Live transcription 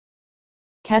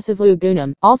Kesaveloo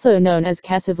Goonam, also known as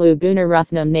Kesaveloo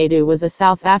Goonam Naidu, was a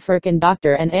South African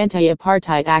doctor and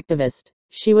anti-apartheid activist.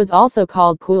 She was also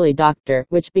called Coolie Doctor,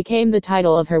 which became the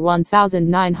title of her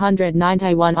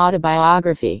 1991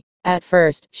 autobiography. At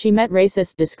first, she met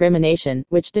racist discrimination,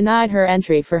 which denied her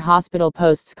entry for hospital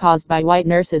posts caused by white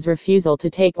nurses' refusal to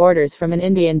take orders from an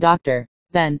Indian doctor.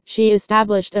 Then, she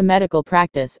established a medical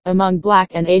practice among Black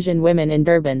and Asian women in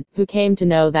Durban, who came to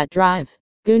know that Drive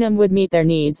Goonam would meet their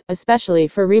needs, especially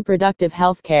for reproductive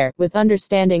health care, with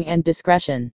understanding and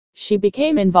discretion. She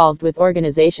became involved with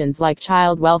organizations like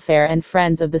Child Welfare and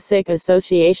Friends of the Sikh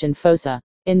Association FOSA.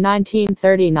 In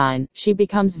 1939, she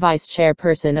becomes vice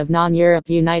chairperson of Non-Europe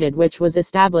United, which was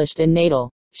established in Natal.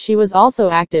 She was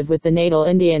also active with the Natal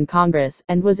Indian Congress,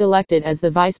 and was elected as the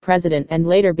vice president and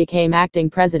later became acting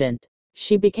president.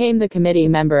 She became the committee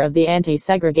member of the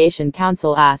Anti-Segregation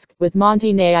Council ASK, with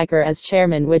Monty Naikar as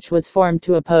chairman, which was formed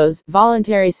to oppose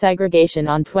voluntary segregation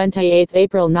on 28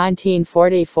 April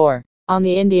 1944. On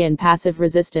the Indian Passive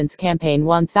Resistance Campaign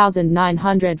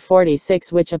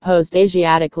 1946, which opposed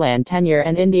Asiatic Land Tenure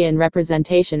and Indian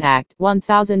Representation Act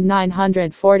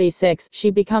 1946,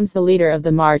 she becomes the leader of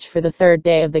the march for the third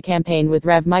day of the campaign with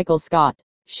Rev. Michael Scott.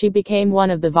 She became one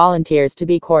of the volunteers to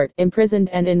be court imprisoned,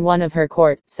 and in one of her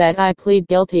court said, "I plead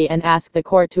guilty," and asked the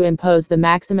court to impose the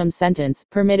maximum sentence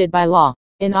permitted by law.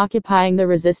 In occupying the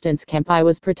resistance camp, I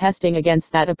was protesting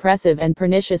against that oppressive and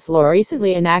pernicious law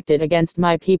recently enacted against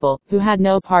my people, who had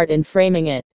no part in framing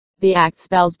it. The act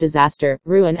spells disaster,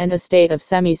 ruin, and a state of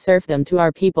semi-serfdom to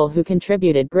our people who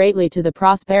contributed greatly to the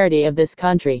prosperity of this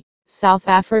country. South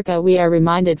Africa, we are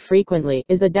reminded frequently,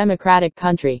 is a democratic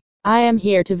country. I am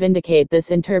here to vindicate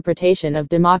this interpretation of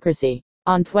democracy.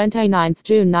 On 29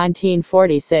 June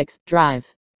 1946, Drive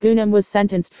Goonam was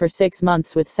sentenced for 6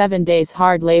 months with 7 days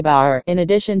hard labor, in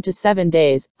addition to 7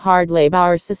 days hard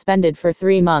labor suspended for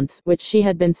 3 months, which she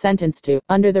had been sentenced to,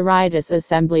 under the Riotous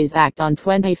Assemblies Act on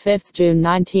 25 June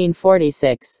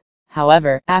 1946.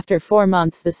 However, after 4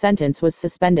 months the sentence was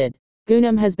suspended.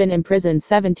 Goonam has been imprisoned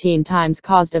 17 times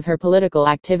caused of her political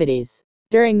activities.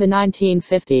 During the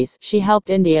 1950s, she helped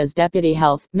India's Deputy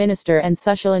Health Minister and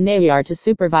Sushila Nayar to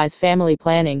supervise family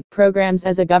planning programs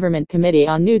as a government committee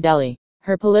on New Delhi.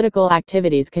 Her political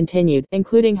activities continued,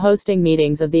 including hosting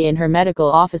meetings of the in her medical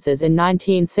offices in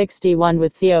 1961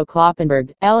 with Theo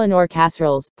Kloppenberg, Eleanor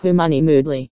Casseroles, Phumani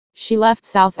Moodley. She left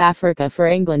South Africa for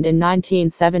England in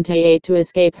 1978 to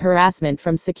escape harassment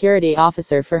from security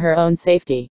officer for her own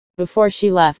safety. Before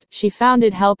she left, she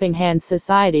founded Helping Hands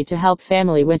Society to help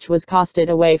family which was costed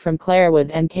away from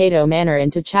Clarewood and Cato Manor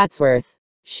into Chatsworth.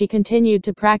 She continued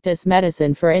to practice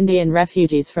medicine for Indian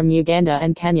refugees from Uganda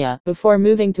and Kenya, before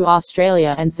moving to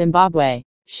Australia and Zimbabwe.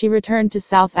 She returned to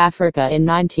South Africa in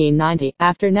 1990,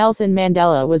 after Nelson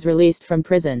Mandela was released from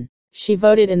prison. She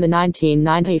voted in the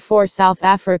 1994 South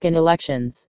African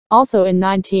elections. Also in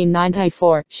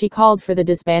 1994, she called for the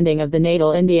disbanding of the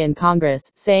Natal Indian Congress,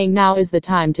 saying now is the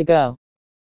time to go.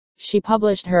 She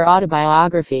published her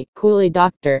autobiography, Coolie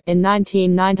Doctor, in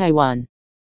 1991.